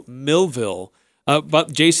to Millville.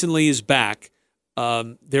 But Jason Lee is back.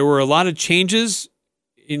 There were a lot of changes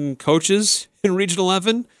in coaches in Region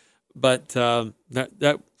 11, but that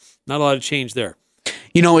not a lot of change there.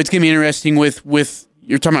 It's going to be interesting with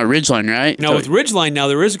you're talking about Ridgeline, right? No, with Ridgeline now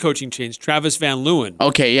there is a coaching change. Travis Van Leeuwen.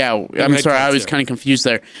 Okay, yeah. I'm sorry, I was kind of confused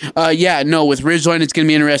there. With Ridgeline it's going to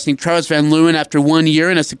be interesting. Travis Van Leeuwen, after 1 year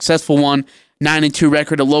and a successful 9-2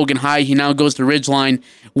 record at Logan High, he now goes to Ridgeline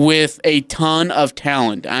with a ton of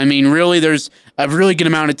talent. I mean, really, there's a really good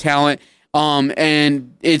amount of talent,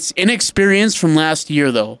 and it's inexperience from last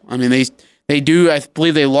year, though. I mean, they do. I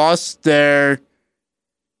believe they lost their.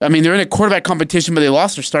 I mean, they're in a quarterback competition, but they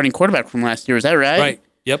lost their starting quarterback from last year. Is that right? Right.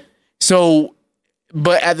 Yep. So,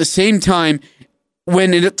 but at the same time,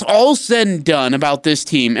 when it's all said and done about this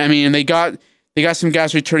team, I mean, they got some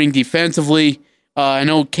guys returning defensively. I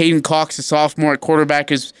know Caden Cox, a sophomore at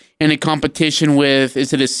quarterback, is in a competition with,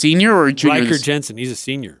 is it a senior or a junior? Riker Jensen, he's a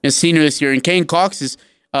senior. A senior this year. And Caden Cox is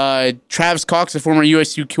Travis Cox, a former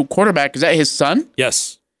USU quarterback. Is that his son?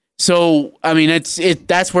 Yes. So, I mean,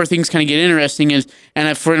 that's where things kind of get interesting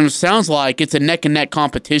and for him, it sounds like it's a neck and neck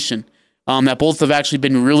competition that both have actually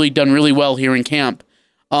done really well here in camp.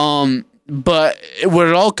 But what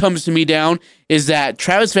it all comes to me down is that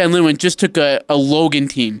Travis Van Leeuwen just took a Logan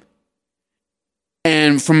team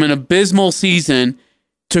and from an abysmal season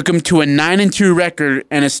took him to a 9-2 record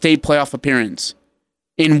and a state playoff appearance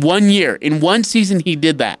in 1 year. In one season, he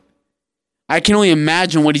did that. I can only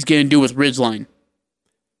imagine what he's going to do with Ridgeline.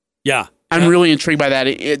 Yeah. I'm really intrigued by that.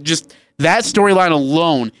 It just that storyline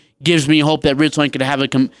alone gives me hope that Ridgeline could have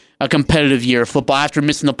a competitive year of football after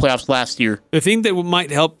missing the playoffs last year. The thing that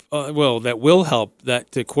might help, that will help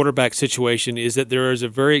that quarterback situation is that there is a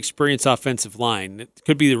very experienced offensive line. It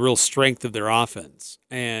could be the real strength of their offense.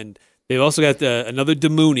 And they've also got another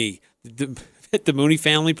DeMooney. The Mooney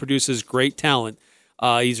family produces great talent.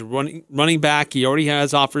 He's a running back. He already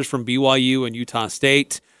has offers from BYU and Utah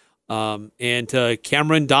State. And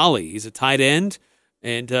Cameron Dolly, he's a tight end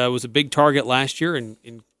and was a big target last year and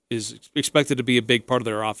is expected to be a big part of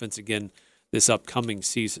their offense again this upcoming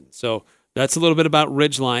season. So that's a little bit about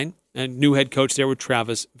Ridgeline and new head coach there with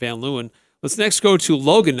Travis Van Leeuwen. Let's next go to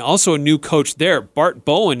Logan, also a new coach there. Bart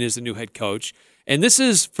Bowen is the new head coach. And this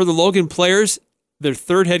is, for the Logan players, their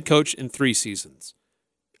third head coach in 3 seasons.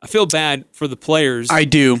 I feel bad for the players. I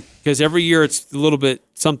do. Because every year it's a little bit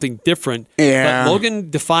something different. Yeah. But Logan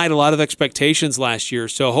defied a lot of expectations last year,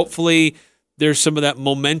 so hopefully there's some of that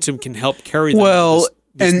momentum can help carry them. Well,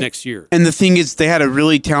 this next year. And the thing is, they had a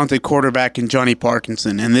really talented quarterback in Johnny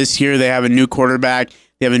Parkinson. And this year they have a new quarterback.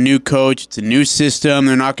 They have a new coach. It's a new system.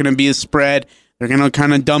 They're not going to be a spread. They're going to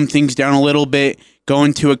kind of dumb things down a little bit, go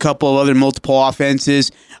into a couple of other multiple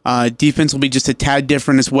offenses. Defense will be just a tad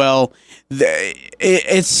different as well.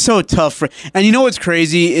 It's so tough. And you know what's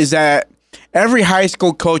crazy is that every high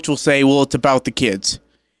school coach will say, well, it's about the kids.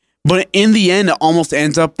 But in the end, it almost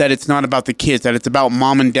ends up that it's not about the kids, that it's about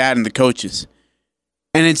mom and dad and the coaches.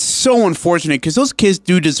 And it's so unfortunate because those kids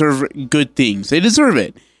do deserve good things. They deserve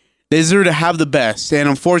it. They deserve to have the best. And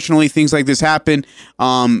unfortunately, things like this happen.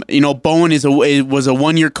 Bowen was a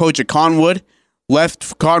one-year coach at Cottonwood,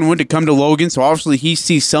 left Cottonwood to come to Logan. So obviously he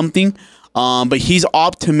sees something. But he's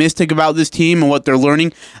optimistic about this team and what they're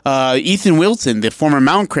learning. Ethan Wilson, the former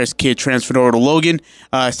Mountain Crest kid, transferred over to Logan.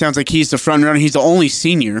 Sounds like he's the front runner. He's the only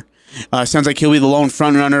senior. Sounds like he'll be the lone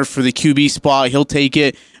front runner for the QB spot. He'll take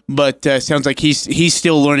it. But sounds like he's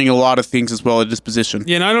still learning a lot of things as well at this position.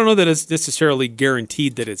 Yeah, and I don't know that it's necessarily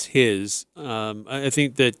guaranteed that it's his. I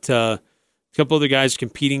think that a couple other guys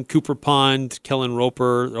competing, Cooper Pond, Kellen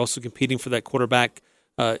Roper, they're also competing for that quarterback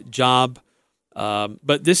job.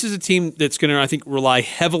 But this is a team that's going to, I think, rely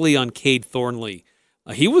heavily on Cade Thornley.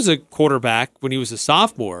 He was a quarterback when he was a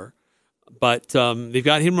sophomore, but they've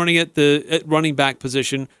got him running at running back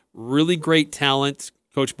position. Really great talent.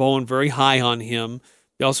 Coach Bowen very high on him.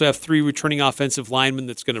 They also have 3 returning offensive linemen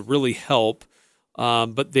that's going to really help.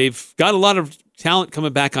 But they've got a lot of talent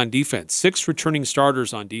coming back on defense. 6 returning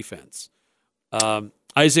starters on defense.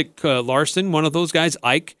 Isaac Larson, one of those guys,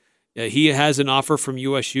 Ike. He has an offer from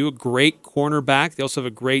USU, a great cornerback. They also have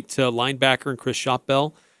a great linebacker in Chris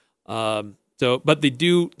Shopbell. But they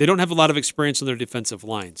don't have a lot of experience on their defensive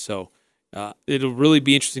line. So it'll really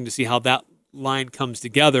be interesting to see how that line comes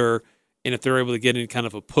together and if they're able to get in kind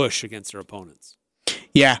of a push against their opponents.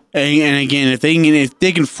 Yeah, and again, if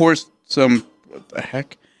they can force some, what the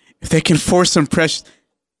heck? If they can force some pressure,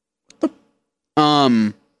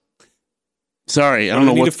 sorry, I don't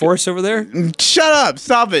know what to force over there. Shut up!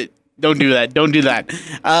 Stop it! Don't do that. Don't do that.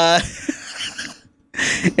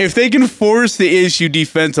 If they can force the issue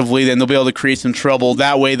defensively, then they'll be able to create some trouble.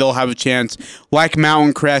 That way, they'll have a chance. Like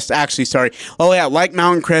Mountain Crest, like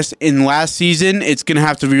Mountain Crest in last season, it's going to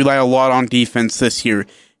have to rely a lot on defense this year.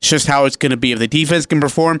 It's just how it's going to be. If the defense can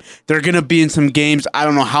perform, they're going to be in some games. I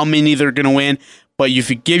don't know how many they're going to win, but if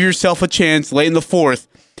you give yourself a chance late in the fourth,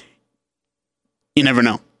 you never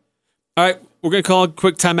know. All right, we're going to call a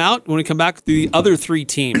quick timeout. When we come back, the other 3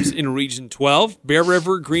 teams in Region 12, Bear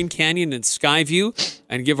River, Green Canyon, and Skyview,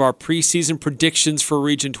 and give our preseason predictions for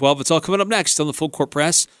Region 12. It's all coming up next on the Full Court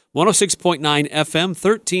Press, 106.9 FM,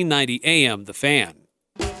 1390 AM, The Fan.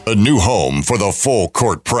 A new home for the Full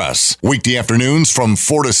Court Press. Weekday afternoons from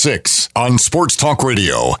 4 to 6 on Sports Talk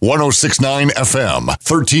Radio, 106.9 FM,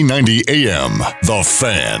 1390 AM, The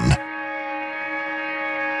Fan.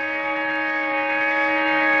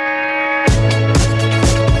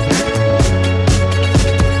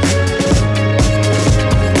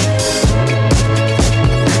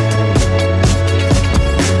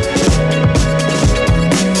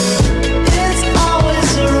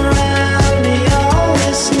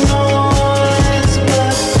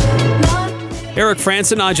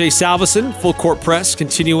 Frandsen Ajay Salvesen, Full Court Press,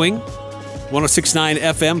 continuing. 106.9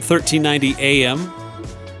 FM, 1390 AM.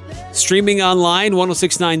 Streaming online,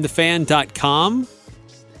 1069thefan.com.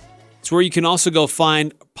 It's where you can also go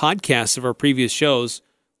find podcasts of our previous shows.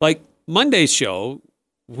 Like Monday's show,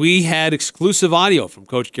 we had exclusive audio from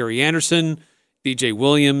Coach Gary Anderson, DJ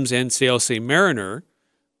Williams, and Salesay Mariner,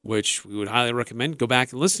 which we would highly recommend go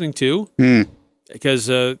back and listening to because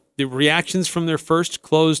the reactions from their first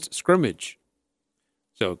closed scrimmage.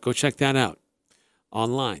 So go check that out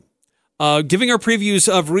online. Giving our previews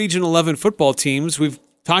of Region 11 football teams, we've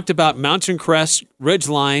talked about Mountain Crest,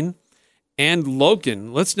 Ridgeline, and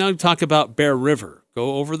Logan. Let's now talk about Bear River.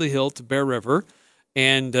 Go over the hill to Bear River.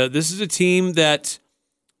 And this is a team that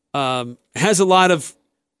has a lot of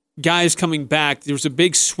guys coming back. There was a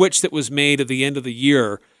big switch that was made at the end of the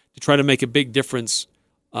year to try to make a big difference.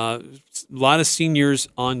 A lot of seniors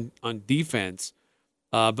on defense.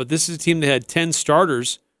 But this is a team that had 10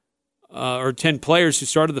 starters or 10 players who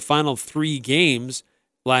started the final 3 games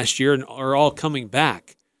last year and are all coming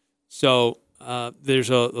back. So there's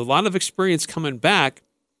a lot of experience coming back.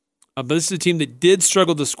 But this is a team that did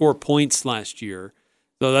struggle to score points last year.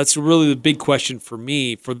 So that's really the big question for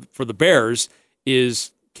me, for the Bears,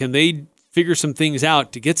 is can they figure some things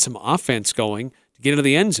out to get some offense going to get into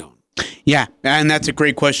the end zone? Yeah, and that's a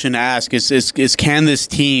great question to ask is can this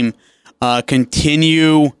team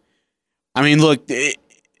continue? I mean, look,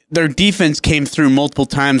 their defense came through multiple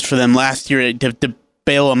times for them last year to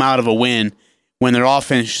bail them out of a win when their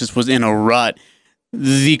offense just was in a rut.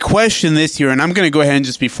 The question this year, and I'm going to go ahead and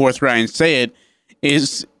just be forthright and say it,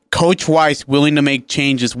 is Coach Weiss willing to make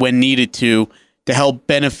changes when needed to help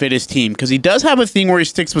benefit his team? Because he does have a thing where he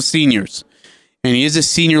sticks with seniors, and he is a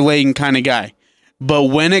senior-laden kind of guy. But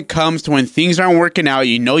when it comes to when things aren't working out,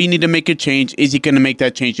 you know you need to make a change. Is he going to make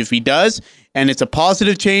that change? If he does, and it's a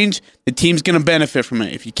positive change, the team's going to benefit from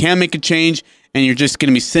it. If you can't make a change and you're just going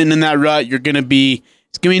to be sitting in that rut, it's going to be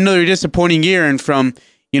another disappointing year. And from,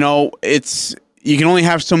 you can only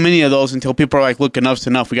have so many of those until people are like, look, enough's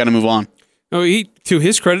enough. We got to move on. No, to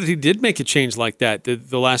his credit, he did make a change like that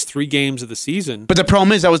the last 3 games of the season. But the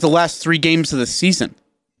problem is that was the last 3 games of the season.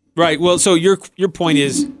 Right. Well, so your point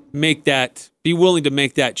is be willing to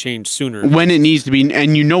make that change sooner. When it needs to be,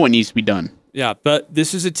 and it needs to be done. Yeah, but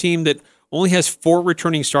this is a team that only has 4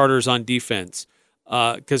 returning starters on defense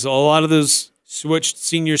because a lot of those switched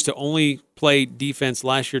seniors to only play defense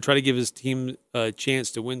last year, try to give his team a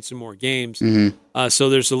chance to win some more games. Mm-hmm. So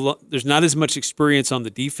there's not as much experience on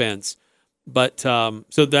the defense, but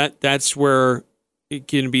so that's where it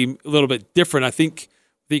can be a little bit different. I think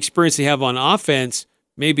the experience they have on offense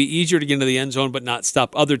may be easier to get into the end zone, but not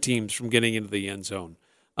stop other teams from getting into the end zone.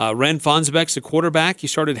 Ren Fonsebeck's the quarterback. He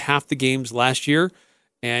started half the games last year,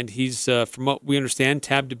 and he's, from what we understand,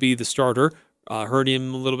 tabbed to be the starter. Heard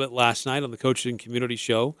him a little bit last night on the Coaching Community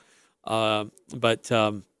Show. And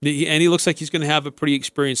he looks like he's going to have a pretty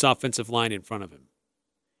experienced offensive line in front of him.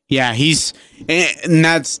 Yeah, and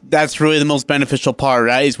that's really the most beneficial part,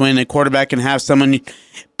 right? Is when a quarterback can have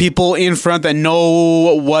people in front that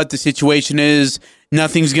know what the situation is.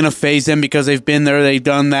 Nothing's going to faze them because they've been there, they've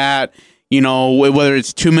done that. Whether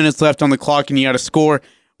it's 2 minutes left on the clock and you got to score,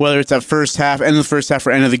 whether it's that first half, end of the first half,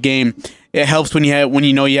 or end of the game, it helps when you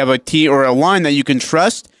have a team or a line that you can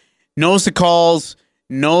trust, knows the calls,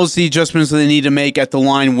 knows the adjustments that they need to make at the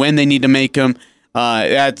line when they need to make them.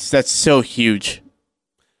 That's so huge.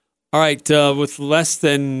 All right, with less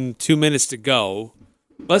than 2 minutes to go,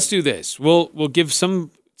 let's do this. We'll give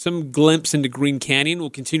some glimpse into Green Canyon. We'll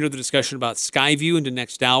continue the discussion about Skyview into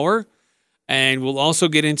next hour, and we'll also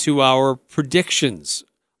get into our predictions,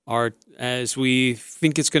 as we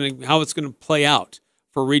think how it's going to play out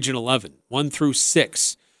for Region 11, 1 through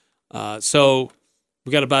 6. So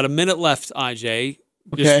we've got about a minute left, Ajay.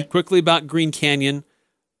 Okay. Just quickly about Green Canyon,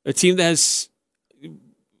 a team that has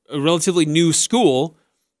a relatively new school,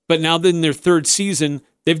 but now that in their 3rd season,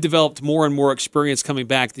 they've developed more and more experience coming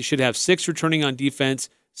back. They should have 6 returning on defense,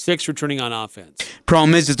 6 returning on offense.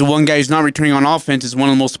 Problem is the one guy who's not returning on offense is one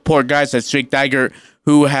of the most important guys. That's Jake Dagger,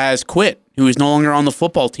 who has quit, who is no longer on the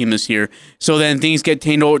football team this year. So then things get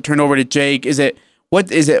turned over to Jake. How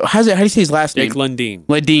do you say his last name? Jake Lundeen.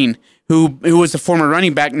 Lundeen, who was the former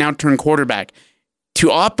running back, now turned quarterback. To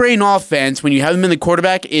operate an offense when you haven't been the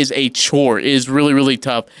quarterback is a chore. It is really, really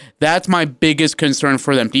tough. That's my biggest concern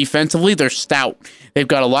for them. Defensively, they're stout. They've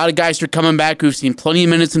got a lot of guys who are coming back who've seen plenty of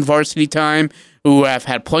minutes in varsity time, who have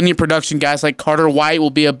had plenty of production. Guys like Carter White will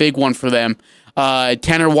be a big one for them.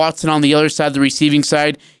 Tanner Watson on the other side, the receiving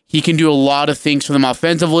side, he can do a lot of things for them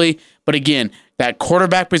offensively. But again, that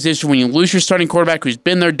quarterback position, when you lose your starting quarterback who's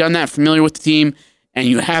been there, done that, familiar with the team, and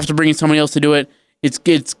you have to bring in somebody else to do it, it's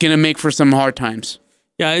going to make for some hard times.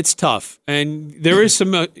 Yeah, it's tough. And there is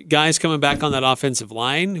some guys coming back on that offensive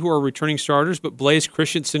line who are returning starters, but Blaze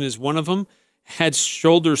Christensen is one of them. Had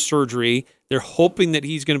shoulder surgery. They're hoping that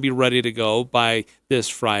he's going to be ready to go by this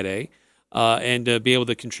Friday and be able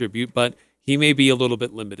to contribute, but he may be a little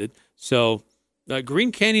bit limited. So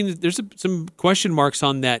Green Canyon, there's some question marks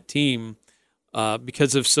on that team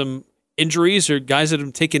because of some injuries or guys that have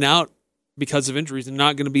been taken out because of injuries and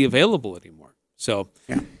not going to be available anymore. So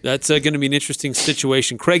that's going to be an interesting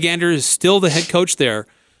situation. Craig Anders is still the head coach there,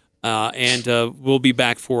 and we'll be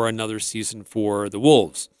back for another season for the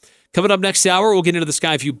Wolves. Coming up next hour, we'll get into the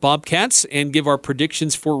Skyview Bobcats and give our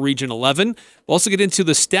predictions for Region 11. We'll also get into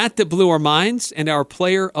the stat that blew our minds and our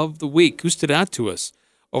player of the week, who stood out to us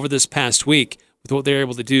over this past week with what they're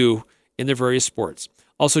able to do in their various sports.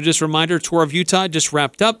 Also, just a reminder, Tour of Utah just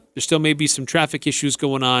wrapped up. There still may be some traffic issues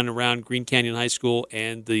going on around Green Canyon High School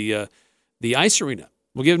and the ice arena.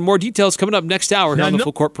 We'll give more details coming up next hour here on the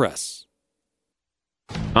Full Court Press.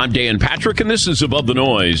 I'm Dan Patrick, and this is Above the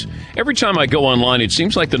Noise. Every time I go online, it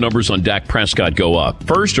seems like the numbers on Dak Prescott go up.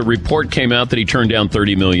 First, a report came out that he turned down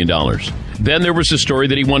 $30 million. Then there was a story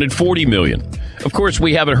that he wanted $40 million. Of course,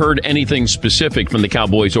 we haven't heard anything specific from the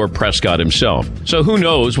Cowboys or Prescott himself, so who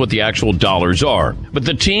knows what the actual dollars are. But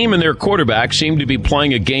the team and their quarterback seem to be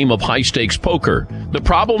playing a game of high-stakes poker. The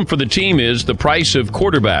problem for the team is the price of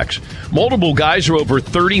quarterbacks. Multiple guys are over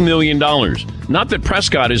 $30 million. Not that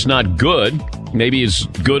Prescott is not good, maybe as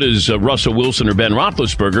good as Russell Wilson or Ben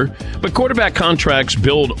Roethlisberger, but quarterback contracts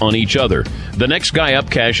build on each other. The next guy up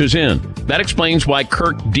cashes in. That explains why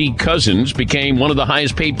Kirk D. Cousins became one of the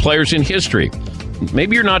highest paid players in history.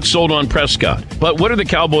 Maybe you're not sold on Prescott, but what are the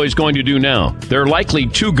Cowboys going to do now? They're likely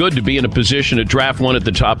too good to be in a position to draft one at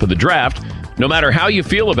the top of the draft. No matter how you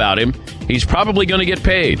feel about him, he's probably going to get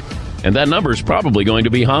paid, and that number is probably going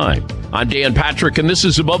to be high. I'm Dan Patrick, and this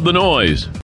is Above the Noise.